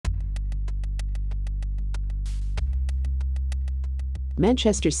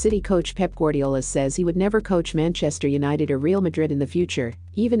Manchester City coach Pep Guardiola says he would never coach Manchester United or Real Madrid in the future,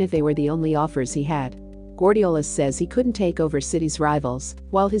 even if they were the only offers he had. Guardiola says he couldn't take over City's rivals,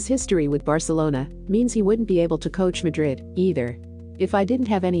 while his history with Barcelona means he wouldn't be able to coach Madrid either. If I didn't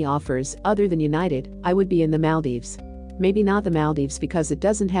have any offers other than United, I would be in the Maldives. Maybe not the Maldives because it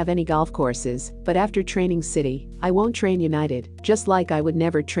doesn't have any golf courses, but after training City, I won't train United, just like I would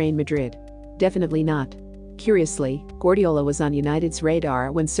never train Madrid. Definitely not. Curiously, Guardiola was on United's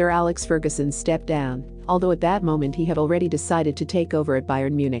radar when Sir Alex Ferguson stepped down, although at that moment he had already decided to take over at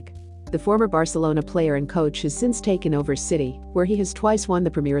Bayern Munich. The former Barcelona player and coach has since taken over City, where he has twice won the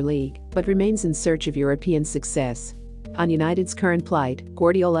Premier League, but remains in search of European success. On United's current plight,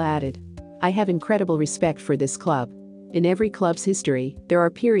 Guardiola added, "I have incredible respect for this club. In every club's history, there are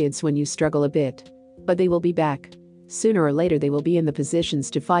periods when you struggle a bit. But they will be back. Sooner or later they will be in the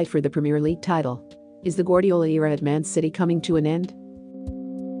positions to fight for the Premier League title." Is the Guardiola era at Man City coming to an end?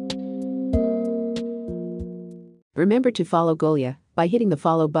 Remember to follow Golia by hitting the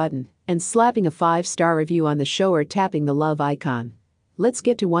follow button and slapping a 5-star review on the show or tapping the love icon. Let's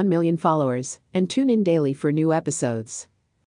get to 1 million followers and tune in daily for new episodes.